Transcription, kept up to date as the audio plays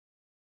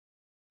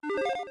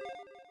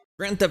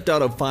Grand Theft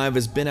Auto 5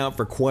 has been out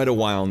for quite a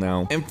while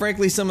now, and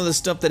frankly some of the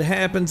stuff that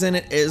happens in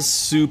it is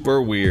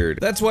super weird.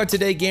 That's why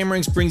today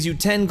Gameranx brings you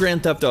 10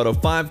 Grand Theft Auto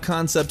 5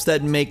 concepts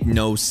that make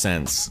no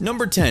sense.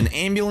 Number 10,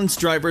 ambulance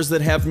drivers that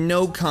have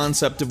no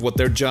concept of what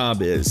their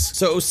job is.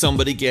 So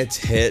somebody gets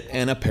hit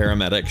and a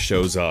paramedic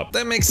shows up.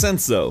 That makes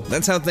sense though,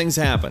 that's how things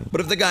happen.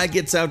 But if the guy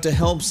gets out to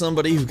help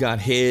somebody who got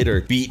hit or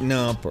beaten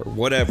up or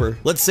whatever,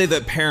 let's say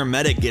that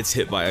paramedic gets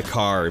hit by a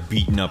car or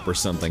beaten up or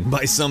something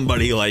by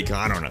somebody like,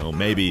 I don't know,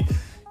 maybe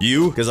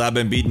you, because I've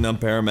been beating up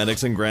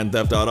paramedics in Grand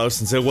Theft Auto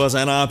since it was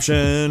an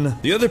option.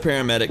 The other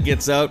paramedic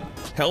gets out,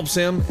 helps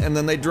him, and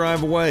then they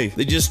drive away.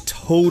 They just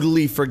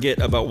totally forget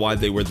about why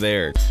they were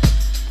there.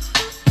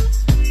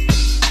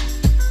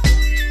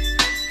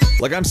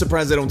 Like, I'm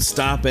surprised they don't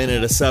stop in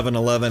at a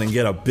 7-Eleven and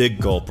get a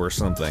big gulp or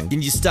something.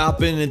 Can you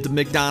stop in at the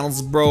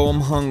McDonald's, bro?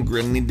 I'm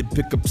hungry. I need to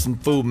pick up some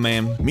food,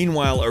 man.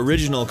 Meanwhile,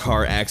 original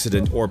car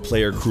accident or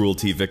player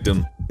cruelty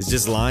victim is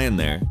just lying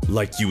there,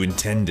 like you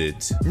intended.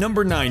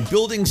 Number 9,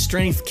 building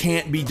strength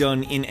can't be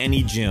done in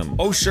any gym.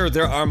 Oh sure,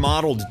 there are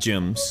modeled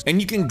gyms, and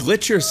you can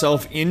glitch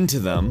yourself into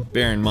them.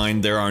 Bear in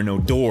mind, there are no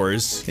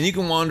doors, and you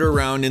can wander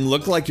around and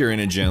look like you're in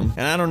a gym.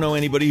 And I don't know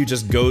anybody who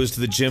just goes to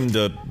the gym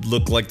to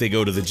look like they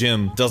go to the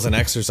gym, doesn't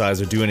exercise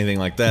or do anything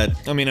like that.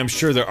 I mean, I'm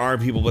sure there are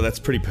people, but that's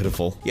pretty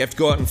pitiful. You have to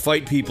go out and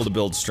fight people to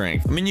build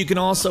strength. I mean, you can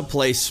also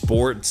play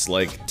sports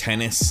like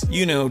tennis.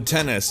 You know,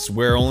 tennis,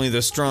 where only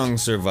the strong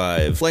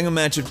survive. Playing a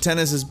match of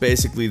tennis is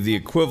basically the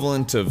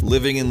equivalent of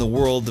living in the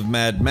world of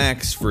Mad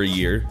Max for a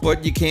year,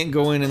 but you can't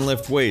go in and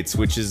lift weights,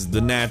 which is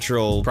the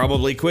natural,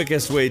 probably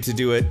quickest way to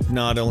do it,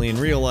 not only in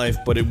real life,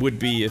 but it would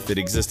be if it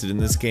existed in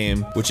this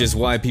game, which is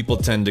why people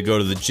tend to go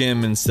to the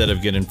gym instead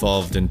of get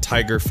involved in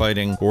tiger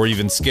fighting, or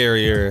even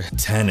scarier,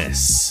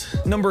 tennis.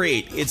 Number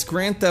 8, it's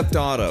Grand Theft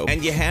Auto,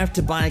 and you have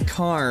to buy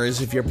cars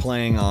if you're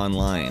playing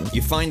online.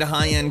 You find a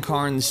high-end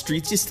car in the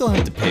streets, you still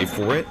have to pay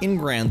for it. In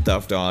Grand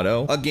Theft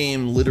Auto, a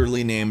game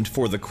literally named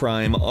for the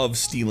crime of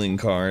stealing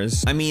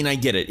cars. I mean, I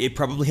get it. It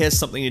probably has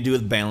something to do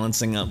with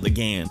balancing out the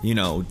game. You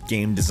know,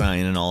 game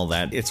design and all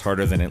that. It's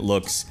harder than it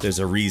looks. There's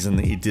a reason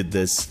that you did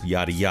this,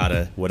 yada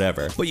yada,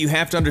 whatever. But you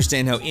have to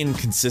understand how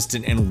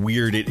inconsistent and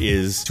weird it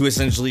is to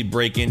essentially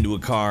break into a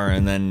car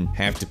and then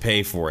have to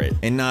pay for it.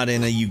 And not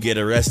in a you get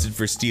arrested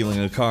for stealing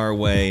a car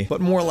way,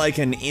 but more like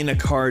an in a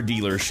car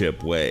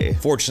dealership way.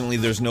 Fortunately,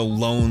 there's no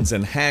loans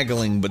and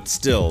haggling, but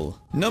still.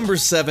 Number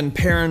 7,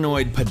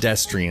 paranoid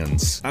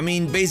pedestrians. I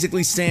mean,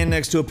 basically stand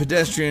next to a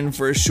pedestrian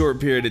for a short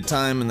period of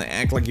time and they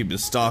act like you've been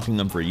stalking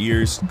them for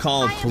years.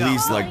 Call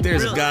police like,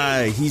 there's a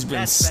guy, he's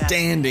been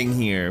standing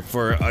here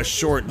for a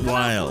short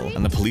while.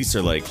 And the police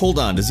are like, hold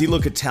on, does he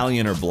look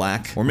Italian or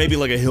black? Or maybe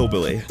like a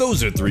hillbilly?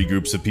 Those are 3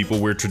 groups of people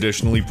we're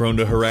traditionally prone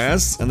to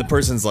harass. And the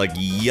person's like,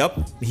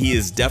 yup, he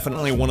is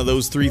definitely one of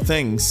those 3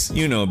 things.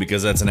 You know,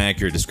 because that's an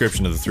accurate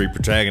description of the 3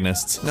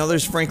 protagonists. Now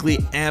there's frankly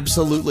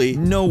absolutely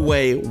no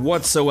way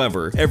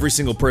whatsoever every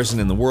single person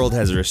in the world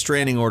has a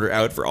restraining order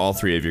out for all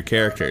 3 of your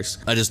characters.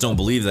 I just don't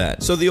believe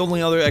that. So the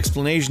only other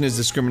explanation is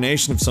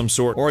discrimination of some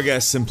sort, or I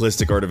guess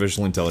simplistic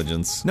artificial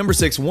intelligence. Number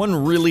 6, one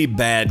really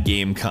bad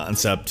game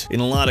concept in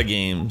a lot of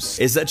games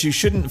is that you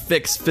shouldn't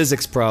fix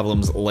physics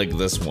problems like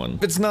this one.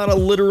 If it's not a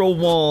literal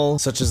wall,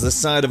 such as the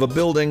side of a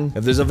building,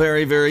 if there's a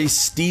very, very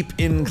steep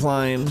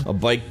incline, a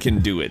bike can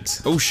do it.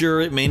 Oh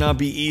sure, it may not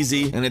be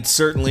easy, and it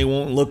certainly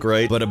won't look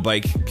right, but a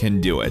bike can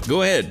do it.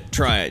 Go ahead,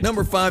 try it.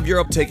 Number 5, you're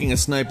up taking a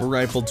sniper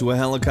rifle to a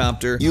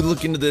helicopter. You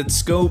look into the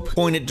scope,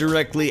 point it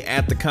directly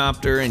at the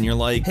copter, and you're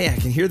like, hey, I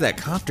can hear that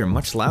copter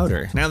much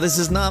louder. Now this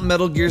is not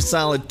Metal Gear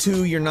Solid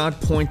 2, you're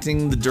not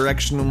pointing the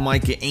direction of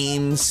Micah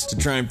aims to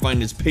try and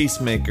find his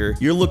pacemaker.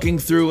 You're looking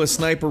through a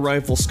sniper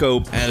rifle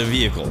scope at a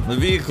vehicle. The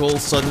vehicle,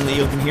 suddenly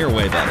you can hear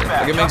way better.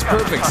 Like, it makes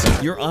perfect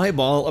sense. Your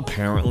eyeball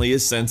apparently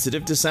is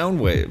sensitive to sound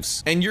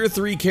waves. And your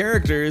 3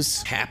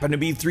 characters happen to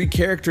be 3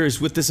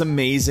 characters with this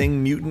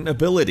amazing mutant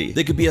ability.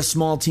 They could be a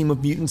small team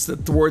of mutants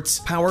that thwarts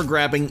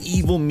power-grabbing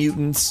evil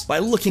mutants by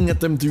looking at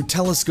them through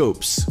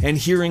telescopes and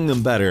hearing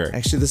them better.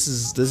 Actually, this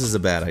is a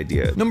bad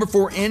idea. Number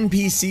 4,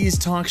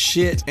 NPCs talk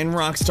shit and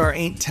Rockstar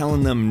ain't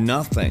telling them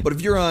nothing. But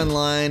if you're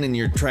online and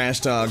you're trash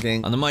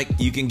talking on the mic,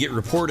 you can get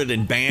reported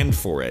and banned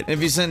for it. And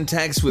if you send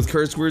texts with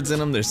curse words in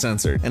them, they're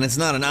censored. And it's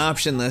not an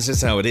option, that's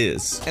just how it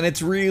is. And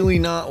it's really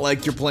not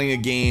like you're playing a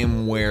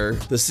game where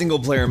the single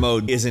player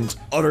mode isn't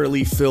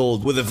utterly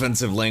filled with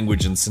offensive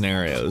language and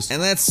scenarios.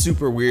 And that's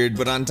super weird,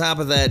 but on top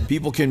of that,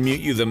 people can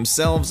mute you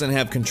themselves and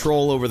have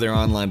control over their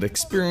online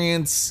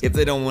experience if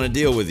they don't want to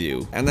deal with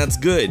you. And that's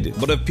good.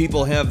 But if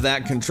people have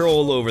that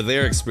control over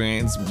their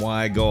experience,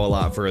 why go a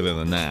lot further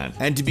than that?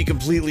 And to be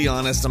completely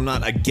honest, I'm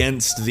not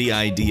against the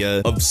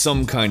idea of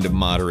some kind of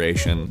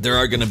moderation. There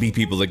are gonna be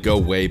people that go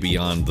way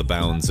beyond the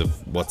bounds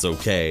of what's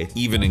okay,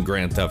 even in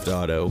Grand Theft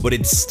Auto, but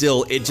it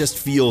just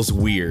feels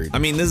weird. I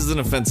mean, this is an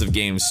offensive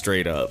game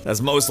straight up.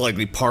 That's most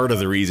likely part of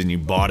the reason you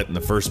bought it in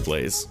the first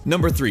place.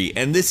 Number 3,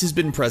 and this has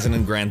been present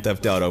in Grand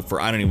Theft Auto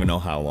for I don't even know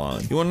how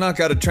long. You wanna knock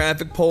out a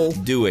traffic pole?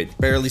 Do it.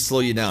 Barely slow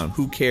you down.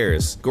 Who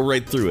cares? Go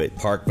right through it.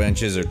 Park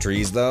benches or trees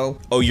trees though,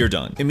 oh, you're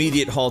done.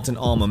 Immediate halt in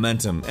all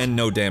momentum and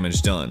no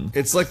damage done.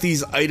 It's like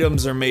these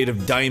items are made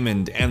of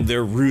diamond and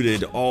they're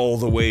rooted all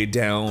the way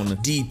down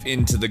deep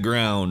into the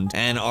ground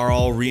and are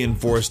all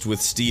reinforced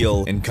with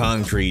steel and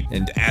concrete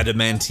and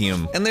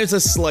adamantium. And there's a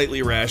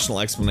slightly rational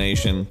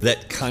explanation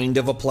that kind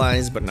of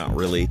applies, but not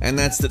really. And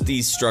that's that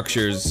these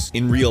structures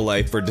in real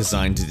life are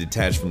designed to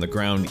detach from the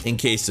ground in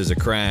case there's a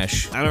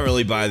crash. I don't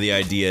really buy the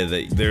idea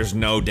that there's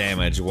no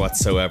damage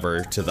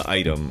whatsoever to the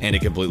item and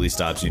it completely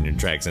stops you in your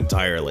tracks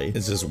entirely.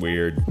 It's just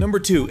weird. Number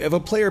 2, if a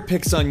player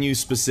picks on you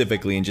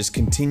specifically and just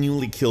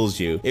continually kills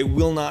you, it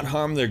will not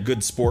harm their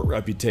good sport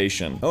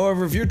reputation.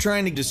 However, if you're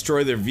trying to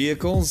destroy their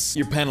vehicles,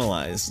 you're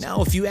penalized.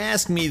 Now, if you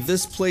ask me,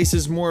 this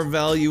places more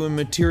value in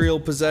material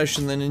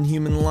possession than in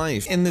human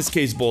life. In this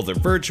case, both are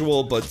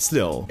virtual, but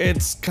still,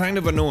 it's kind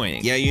of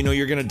annoying. Yeah, you know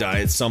you're gonna die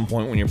at some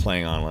point when you're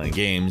playing online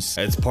games.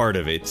 It's part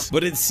of it.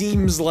 But it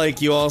seems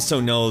like you also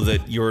know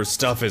that your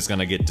stuff is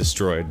gonna get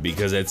destroyed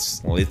because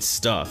it's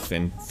stuff,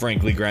 and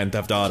frankly, Grand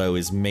Theft Auto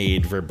is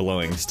made for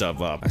blowing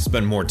stuff up. I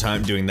spend more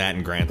time doing that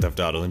in Grand Theft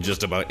Auto than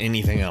just about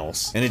anything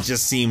else. And it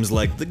just seems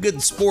like the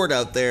good sport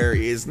out there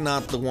is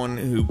not the one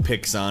who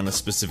picks on a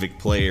specific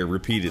player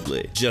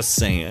repeatedly. Just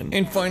saying.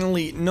 And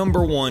finally,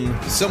 number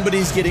 1,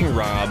 somebody's getting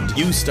robbed.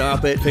 You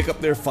stop it, pick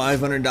up their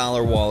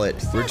 $500 wallet,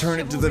 return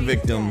it to the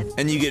victim,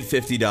 and you get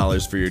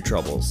 $50 for your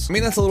troubles. I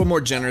mean, that's a little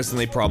more generous than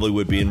they probably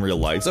would be in real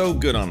life, so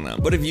good on them.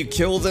 But if you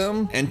kill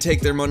them and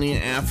take their money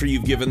after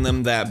you've given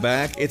them that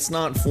back, it's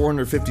not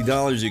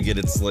 $450 you get,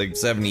 it's like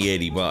 70,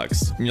 80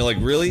 bucks. And you're like,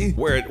 really?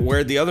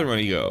 Where'd the other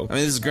money go? I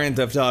mean, this is Grand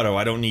Theft Auto.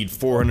 I don't need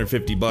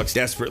 450 bucks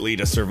desperately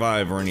to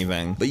survive or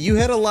anything. But you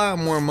had a lot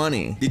more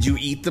money. Did you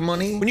eat the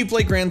money? When you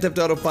play Grand Theft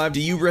Auto 5,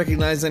 do you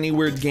recognize any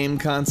weird game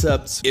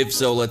concepts? If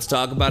so, let's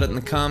talk about it in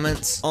the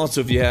comments.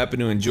 Also, if you happen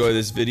to enjoy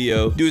this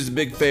video, do us a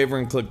big favor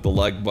and click the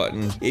like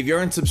button. If you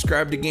aren't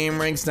subscribed to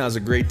Gameranx, now's a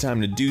great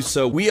time to do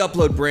so. We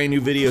upload brand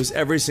new videos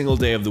every single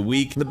day of the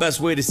week. The best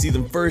way to see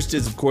them first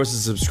is, of course, a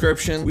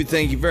subscription. We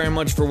thank you very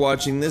much for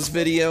watching this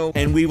video,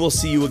 and we will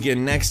see you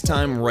again next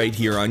time right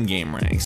here on Gameranx.